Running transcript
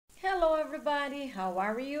everybody, how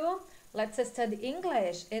are you? Let's study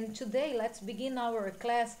English, and today let's begin our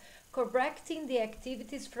class correcting the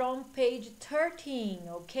activities from page 13,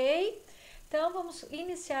 ok? Então vamos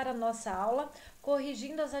iniciar a nossa aula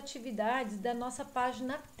corrigindo as atividades da nossa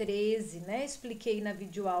página 13, né? Expliquei na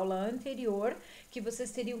videoaula anterior que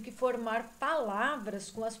vocês teriam que formar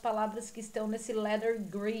palavras com as palavras que estão nesse letter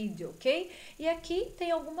grid, ok? E aqui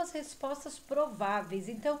tem algumas respostas prováveis,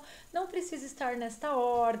 então não precisa estar nesta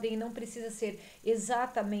ordem, não precisa ser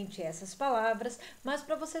exatamente essas palavras, mas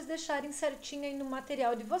para vocês deixarem certinho aí no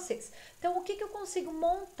material de vocês. Então o que eu consigo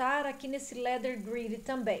montar aqui nesse letter grid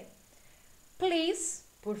também? Please,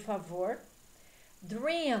 por favor.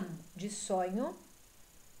 Dream, de sonho.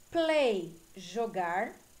 Play,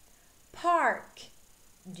 jogar. Park,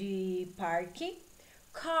 de parque.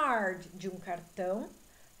 Card, de um cartão.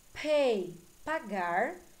 Pay,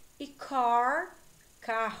 pagar. E car,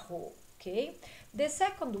 carro, ok? The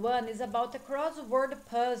second one is about a crossword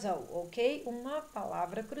puzzle, ok? Uma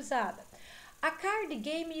palavra cruzada. A card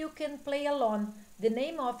game you can play alone. The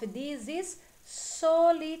name of this is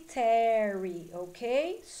solitary,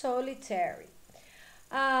 okay? Solitary.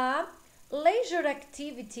 Leisure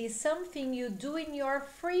activity is something you do in your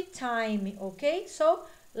free time, okay? So,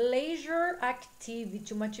 leisure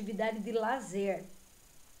activity, uma atividade de lazer.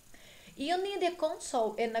 You need a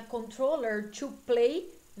console and a controller to play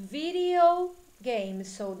video games.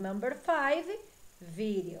 So, number 5,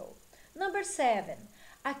 video. Number 7,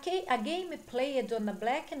 a game played on a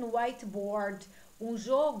black and white board. Um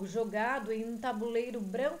jogo jogado em um tabuleiro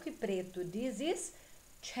branco e preto. This is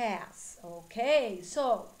chess, okay?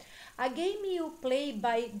 So, a game you play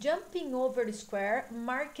by jumping over a square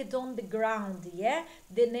marked on the ground, yeah?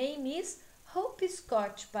 The name is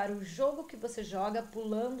hopscotch, para o jogo que você joga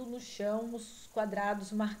pulando no chão os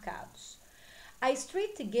quadrados marcados. A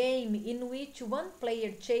street game in which one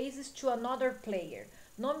player chases to another player.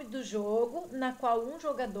 Nome do jogo na qual um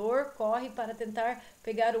jogador corre para tentar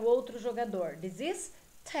pegar o outro jogador. This is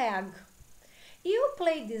tag. You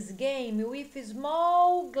play this game with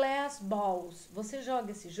small glass balls. Você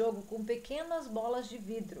joga esse jogo com pequenas bolas de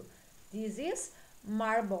vidro. This is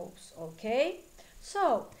marbles, ok?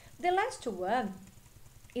 So, the last one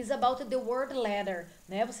is about the word letter,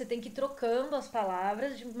 né? Você tem que ir trocando as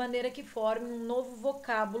palavras de maneira que forme um novo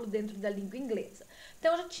vocábulo dentro da língua inglesa.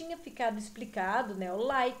 Então, já tinha ficado explicado, né? O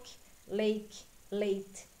like, lake,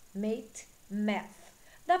 late, mate, math.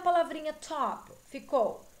 Da palavrinha top,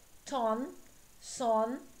 ficou ton,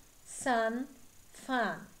 son, sun,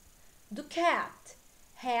 fun. Do cat,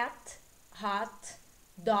 hat, hot,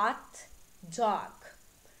 dot, dog.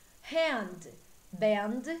 Hand,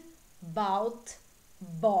 band, bout,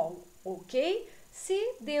 ball, ok?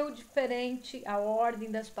 Se deu diferente a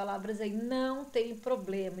ordem das palavras aí, não tem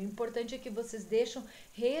problema. O importante é que vocês deixam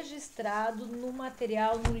registrado no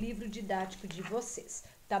material, no livro didático de vocês,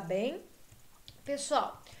 tá bem?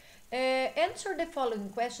 Pessoal, answer the following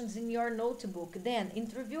questions in your notebook. Then,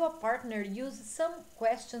 interview a partner, use some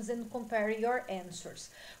questions and compare your answers.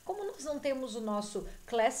 Como nós não temos o nosso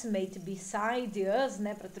classmate beside us,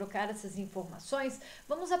 né, para trocar essas informações,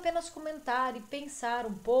 vamos apenas comentar e pensar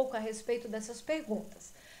um pouco a respeito dessas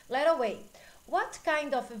perguntas. Letter A. What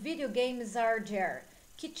kind of video games are there?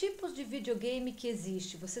 Que tipos de videogame que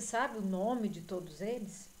existe? Você sabe o nome de todos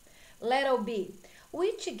eles? Letter B.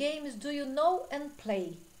 Which games do you know and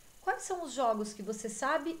play? Quais são os jogos que você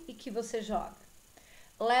sabe e que você joga?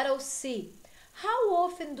 Letter C. How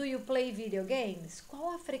often do you play video games?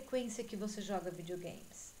 Qual a frequência que você joga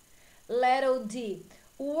videogames? Letter D.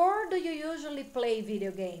 Where do you usually play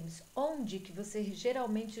video games? Onde que você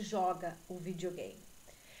geralmente joga o videogame?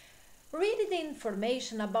 Read the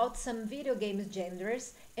information about some video games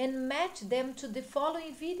genres and match them to the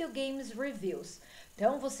following video games reviews.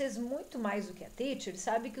 Então, vocês, muito mais do que a teacher,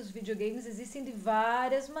 sabem que os videogames existem de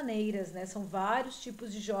várias maneiras, né? São vários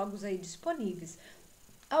tipos de jogos aí disponíveis.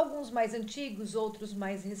 Alguns mais antigos, outros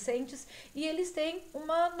mais recentes, e eles têm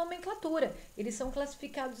uma nomenclatura. Eles são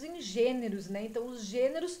classificados em gêneros, né? Então, os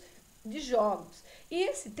gêneros de jogos. E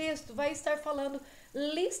esse texto vai estar falando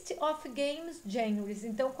List of Games Genres.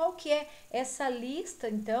 Então, qual que é essa lista,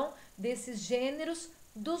 então, desses gêneros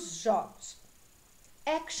dos jogos?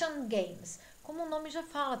 Action Games. Como o nome já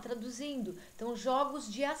fala, traduzindo, então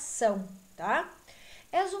jogos de ação, tá?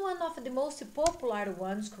 As one of the most popular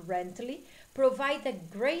ones currently, provide a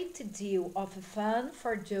great deal of fun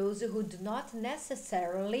for those who do not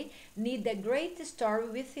necessarily need a great story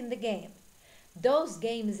within the game. Those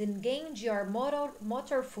games engage your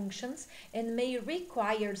motor functions and may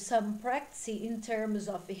require some practice in terms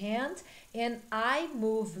of hand and eye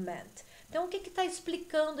movement. Então, o que está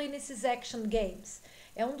explicando aí nesses action games?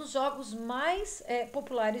 É um dos jogos mais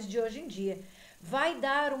populares de hoje em dia. Vai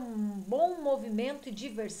dar um bom movimento e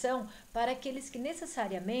diversão para aqueles que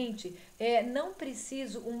necessariamente não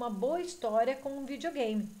precisam uma boa história com um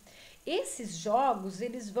videogame. Esses jogos,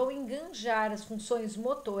 eles vão enganjar as funções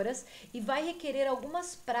motoras e vai requerer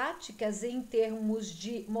algumas práticas em termos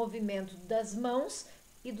de movimento das mãos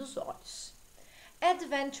e dos olhos.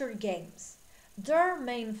 Adventure games. Their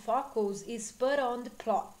main focus is put on the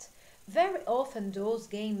plot. Very often those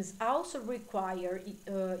games also require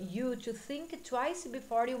you to think twice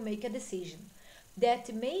before you make a decision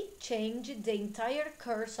that may change the entire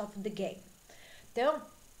course of the game. Então,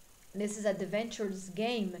 nesses adventures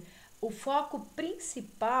game, o foco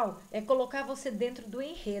principal é colocar você dentro do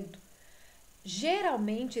enredo.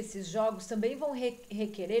 Geralmente esses jogos também vão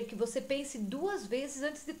requerer que você pense 2 vezes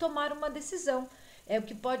antes de tomar uma decisão. É o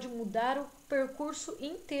que pode mudar o percurso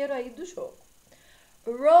inteiro aí do jogo.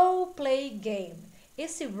 Role play game.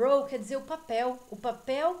 Esse role quer dizer o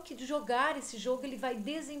papel que de jogar esse jogo ele vai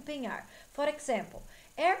desempenhar. For example,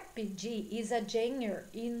 RPG is a genre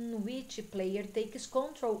in which player takes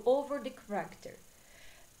control over the character,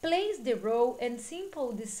 plays the role and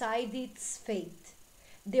simply decide its fate.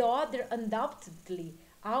 The other undoubtedly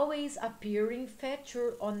always appearing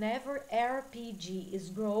feature on every RPG is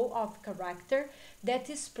role of character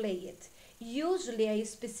that is played, usually a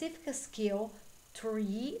specific skill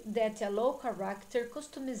tree that allow character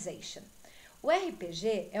customization. O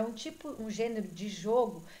RPG é um gênero de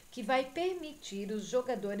jogo que vai permitir os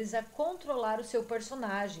jogadores a controlar o seu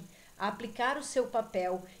personagem, a aplicar o seu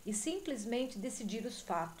papel e simplesmente decidir os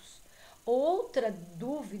fatos. Outra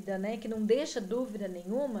dúvida, que não deixa dúvida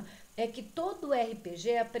nenhuma, é que todo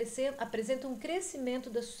RPG apresenta um crescimento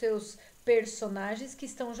dos seus personagens que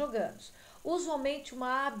estão jogando. Usualmente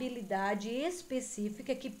uma habilidade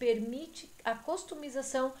específica que permite a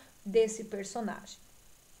customização desse personagem.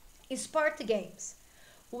 Sport games.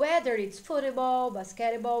 Whether it's football,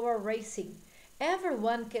 basketball or racing,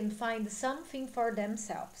 everyone can find something for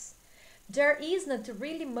themselves. There isn't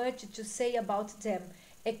really much to say about them,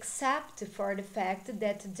 except for the fact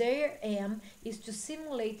that their aim is to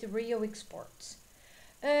simulate real sports.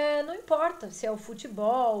 Não importa se é o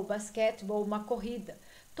futebol, o basquetebol, uma corrida,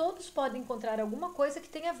 todos podem encontrar alguma coisa que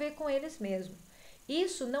tenha a ver com eles mesmos.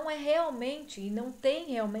 Isso não é realmente e não tem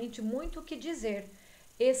realmente muito o que dizer,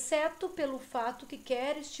 exceto pelo fato que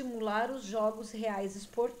quer estimular os jogos reais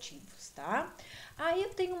esportivos, tá? Aí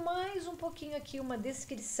eu tenho mais um pouquinho aqui uma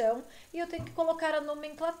descrição e eu tenho que colocar a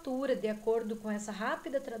nomenclatura de acordo com essa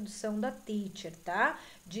rápida tradução da teacher, tá?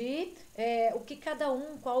 De o que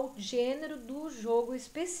qual gênero do jogo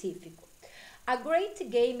específico. A great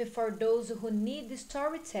game for those who need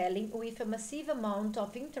storytelling with a massive amount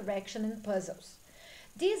of interaction and puzzles.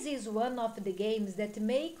 This is one of the games that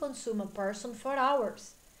may consume a person for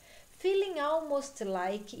hours, feeling almost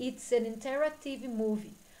like it's an interactive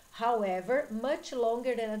movie. However, much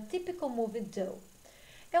longer than a typical movie though.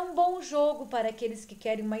 É um bom jogo para aqueles que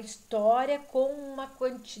querem uma história com uma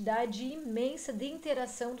quantidade imensa de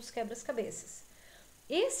interação dos quebra-cabeças.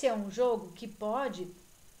 Esse é um jogo que pode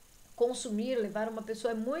consumir, levar uma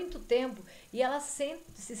pessoa muito tempo e ela se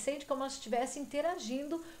sente como se estivesse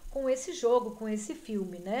interagindo com esse jogo, com esse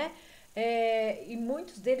filme, né? E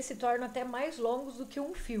muitos deles se tornam até mais longos do que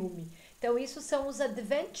um filme. Então, isso são os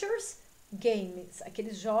adventures games,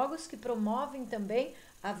 aqueles jogos que promovem também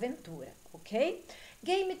a aventura, ok?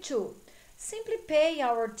 Game 2. Simply pay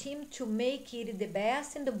our team to make it the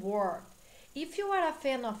best in the world. If you are a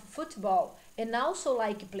fan of football and also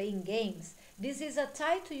like playing games, this is a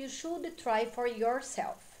title you should try for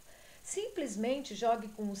yourself. Simplesmente jogue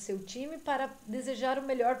com o seu time para desejar o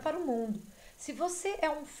melhor para o mundo. Se você é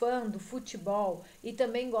um fã do futebol e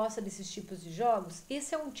também gosta desses tipos de jogos,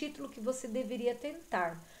 esse é um título que você deveria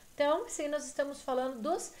tentar. Então, sim, nós estamos falando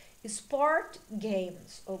dos sport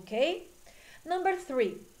games, ok? Number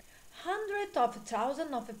 3. Hundreds of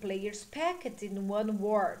thousands of players packed in one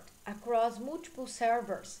world across multiple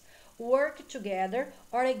servers work together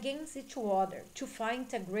or against each other to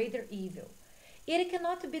fight a greater evil. It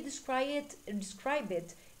cannot be described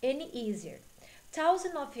any easier.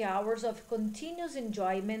 Thousands of hours of continuous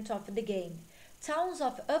enjoyment of the game, tons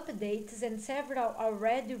of updates and several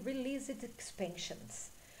already released expansions.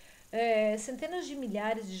 Centenas de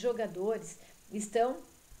milhares de jogadores estão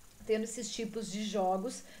tendo esses tipos de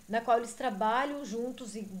jogos na qual eles trabalham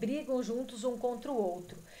juntos e brigam juntos um contra o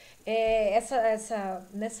outro.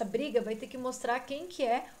 Nessa briga vai ter que mostrar quem que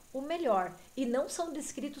é o melhor e não são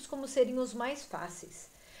descritos como seriam os mais fáceis.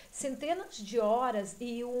 Centenas de horas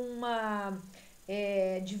e uma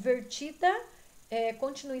divertida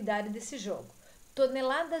continuidade desse jogo.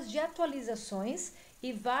 Toneladas de atualizações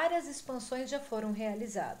e várias expansões já foram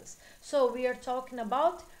realizadas. So we are talking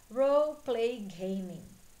about role-play gaming.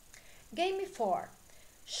 Game 4.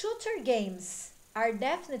 Shooter games are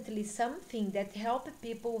definitely something that help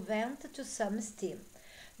people vent to some steam.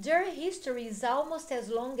 Their history is almost as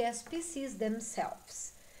long as PCs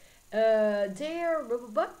themselves.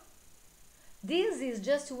 This is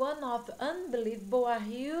just one of unbelievable a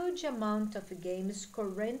huge amount of games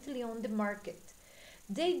currently on the market.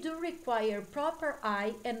 They do require proper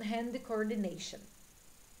eye and hand coordination.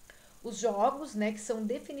 Os jogos, né, que são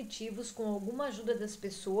definitivos com alguma ajuda das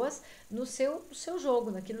pessoas no seu jogo,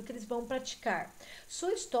 naquilo que eles vão praticar.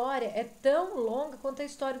 Sua história é tão longa quanto a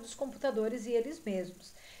história dos computadores e eles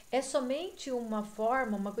mesmos. É somente uma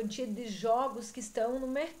quantia de jogos que estão no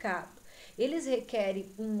mercado. Eles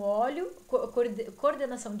requerem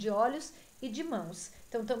coordenação de olhos e de mãos.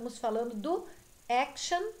 Então, estamos falando do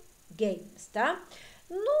action games, tá?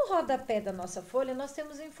 No rodapé da nossa folha, nós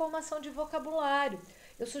temos informação de vocabulário.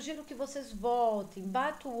 Eu sugiro que vocês voltem,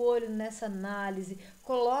 batam o olho nessa análise,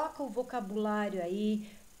 coloca o vocabulário aí,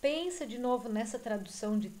 pensa de novo nessa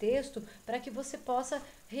tradução de texto para que você possa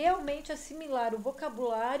realmente assimilar o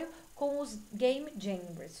vocabulário com os game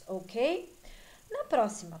genres, ok? Na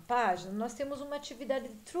próxima página, nós temos uma atividade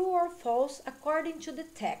true or false according to the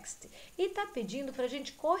text e está pedindo para a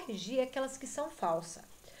gente corrigir aquelas que são falsas.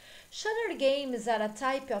 Shooter games are a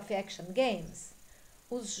type of action games.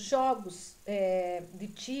 Os jogos de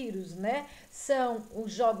tiros, né, são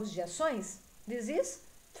os jogos de ações? This is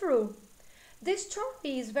true. The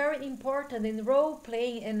story is very important in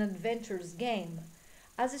role-playing and adventures game.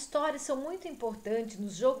 As histórias são muito importantes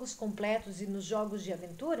nos jogos completos e nos jogos de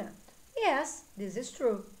aventura? Yes, this is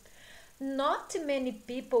true. Not many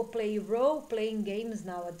people play role-playing games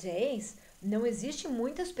nowadays. Não existem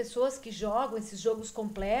muitas pessoas que jogam esses jogos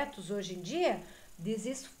completos hoje em dia? This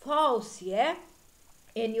is false, yeah?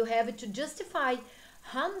 And you have to justify.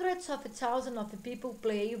 Hundreds of thousands of people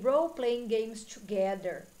play role-playing games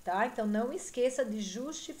together, tá? Então, não esqueça de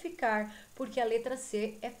justificar, porque a letra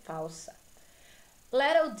C é falsa.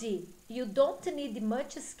 Letter D. You don't need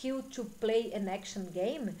much skill to play an action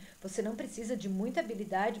game. Você não precisa de muita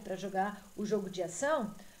habilidade para jogar o jogo de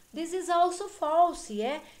ação. This is also false,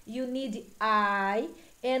 yeah? You need eye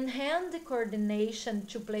and hand coordination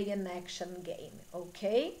to play an action game,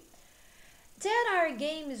 okay? There are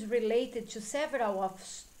games related to several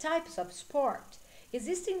types of sport.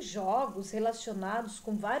 Existem jogos relacionados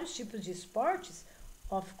com vários tipos de esportes?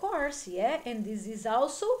 Of course, yeah, and this is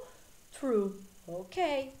also true.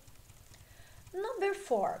 Okay. Number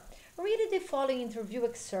 4. Read the following interview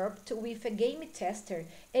excerpt with a game tester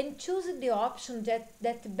and choose the option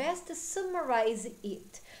that best summarizes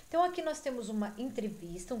it. Então, aqui nós temos uma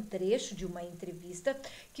entrevista, um trecho de uma entrevista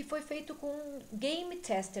que foi feito com um game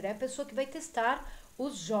tester, é a pessoa que vai testar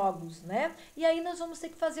os jogos, né? E aí nós vamos ter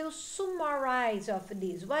que fazer o summarize of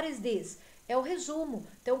this. What is this? É o resumo.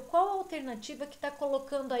 Então, qual a alternativa que está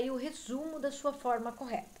colocando aí o resumo da sua forma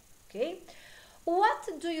correta, ok?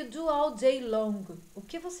 What do you do all day long? O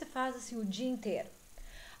que você faz assim o dia inteiro?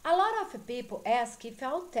 A lot of people ask if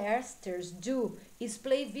all testers do is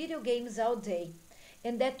play video games all day.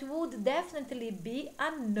 And that would definitely be a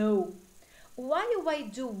no. While I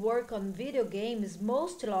do work on video games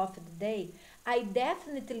most of the day, I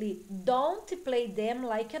definitely don't play them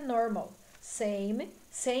like a normal, sane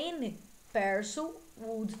person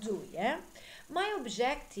would do, yeah? My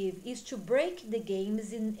objective is to break the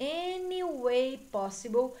games in any way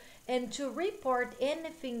possible and to report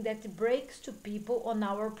anything that breaks to people on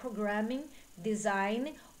our programming,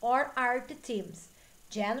 design, or art teams,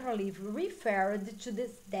 generally referred to the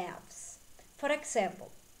devs. For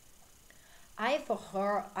example, I've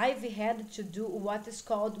had to do what is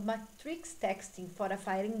called matrix testing for a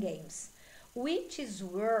fighting games, which is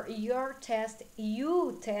where you test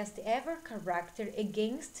every character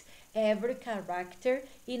against every character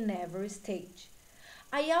in every stage.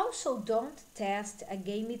 I also don't test a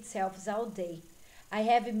game itself all day. I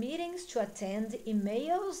have meetings to attend,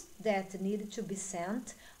 emails that need to be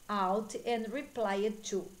sent out and replied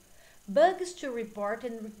to, bugs to report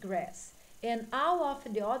and regress, and all of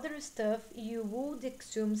the other stuff you would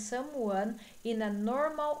assume someone in a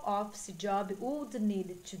normal office job would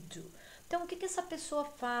need to do. Então, o que essa pessoa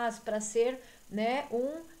faz para ser, né,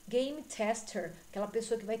 um game tester, aquela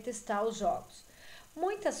pessoa que vai testar os jogos?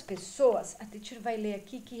 Muitas pessoas, a teacher vai ler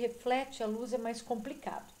aqui que reflete a luz é mais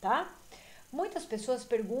complicado, tá? Muitas pessoas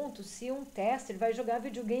perguntam se um tester vai jogar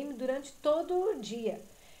videogame durante todo o dia.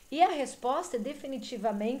 E a resposta é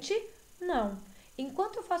definitivamente não.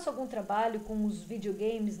 Enquanto eu faço algum trabalho com os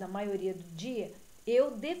videogames na maioria do dia,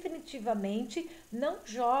 Eu definitivamente não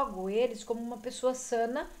jogo eles como uma pessoa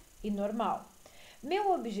sana e normal.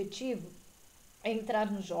 Meu objetivo é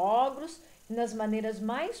entrar nos jogos nas maneiras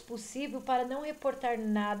mais possível para não reportar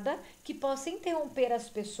nada que possa interromper as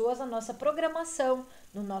pessoas na nossa programação,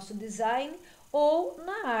 no nosso design ou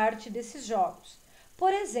na arte desses jogos.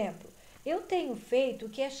 Por exemplo, eu tenho feito o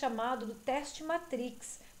que é chamado do teste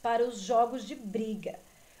Matrix para os jogos de briga.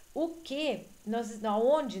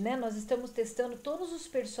 Onde nós estamos testando todos os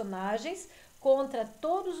personagens contra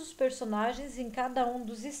todos os personagens em cada um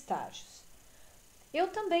dos estágios. Eu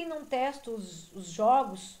também não testo os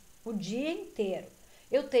jogos o dia inteiro.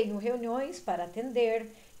 Eu tenho reuniões para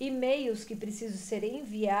atender, e-mails que precisam ser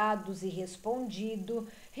enviados e respondidos,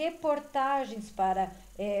 reportagens para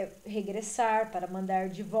regressar, para mandar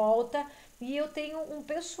de volta, e eu tenho um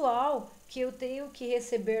pessoal que eu tenho que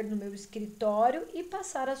receber no meu escritório e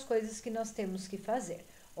passar as coisas que nós temos que fazer,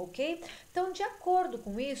 ok? Então, de acordo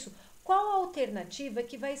com isso, qual a alternativa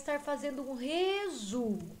que vai estar fazendo um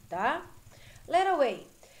resumo, tá? Letter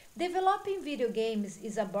A. Developing video games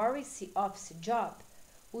is a boring office job.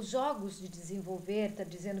 Os jogos de desenvolver, está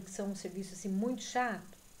dizendo que são um serviço assim, muito chato.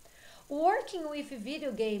 Working with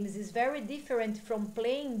video games is very different from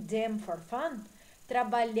playing them for fun.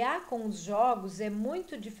 Trabalhar com os jogos é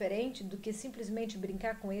muito diferente do que simplesmente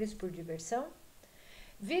brincar com eles por diversão.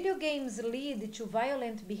 Video games lead to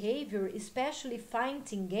violent behavior, especially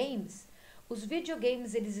fighting games. Os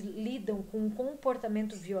videogames, eles lidam com um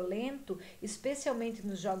comportamento violento, especialmente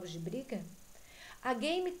nos jogos de briga? A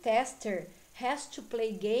game tester has to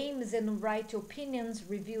play games and write opinions,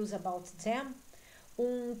 reviews about them.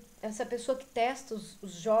 Essa pessoa que testa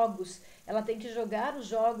os jogos, ela tem que jogar os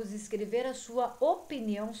jogos e escrever a sua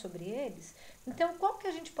opinião sobre eles. Então, qual que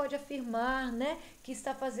a gente pode afirmar, né, que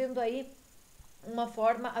está fazendo aí uma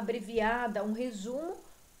forma abreviada, um resumo?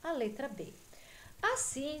 A letra B. A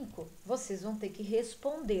 5, vocês vão ter que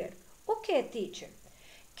responder. O que, teacher?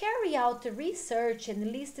 Carry out research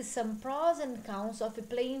and list some pros and cons of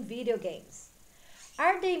playing video games.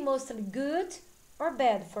 Are they mostly good or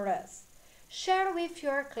bad for us? Share with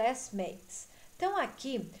your classmates. Então,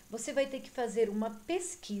 aqui, você vai ter que fazer uma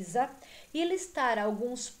pesquisa e listar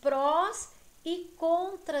alguns prós e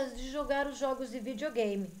contras de jogar os jogos de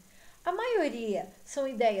videogame. A maioria são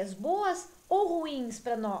ideias boas ou ruins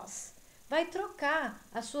para nós? Vai trocar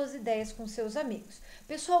as suas ideias com seus amigos.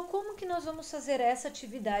 Pessoal, como que nós vamos fazer essa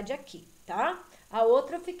atividade aqui, tá? A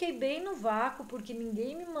outra eu fiquei bem no vácuo, porque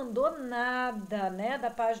ninguém me mandou nada, né, da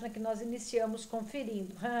página que nós iniciamos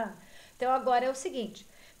conferindo. Então, agora é o seguinte,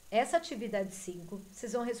 essa atividade 5,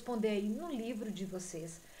 vocês vão responder aí no livro de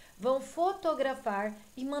vocês, vão fotografar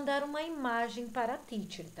e mandar uma imagem para a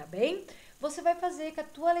teacher, tá bem? Você vai fazer com a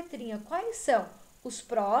tua letrinha quais são os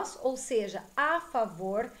prós, ou seja, a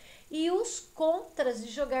favor, e os contras de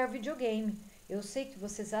jogar videogame. Eu sei que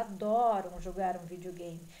vocês adoram jogar um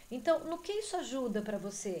videogame. Então, no que isso ajuda para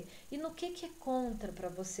você? E no que é contra para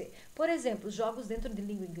você? Por exemplo, jogos dentro de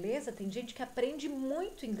língua inglesa, tem gente que aprende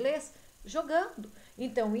muito inglês jogando.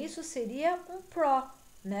 Então, isso seria um pró,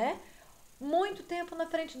 né? Muito tempo na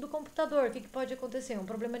frente do computador, o que pode acontecer? Um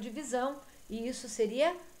problema de visão, e isso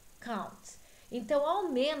seria count. Então, ao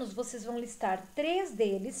menos, vocês vão listar 3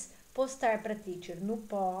 deles, postar para a teacher no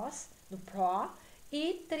pró,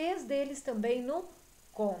 e 3 deles também no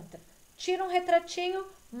contra. Tira um retratinho,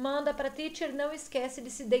 manda para a teacher, não esquece de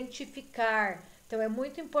se identificar. Então, é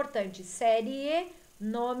muito importante, série,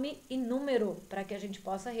 nome e número, para que a gente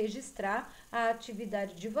possa registrar a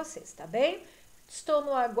atividade de vocês, tá bem? Estou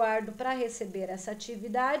no aguardo para receber essa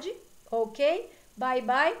atividade, ok? Bye,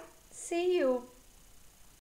 bye, see you!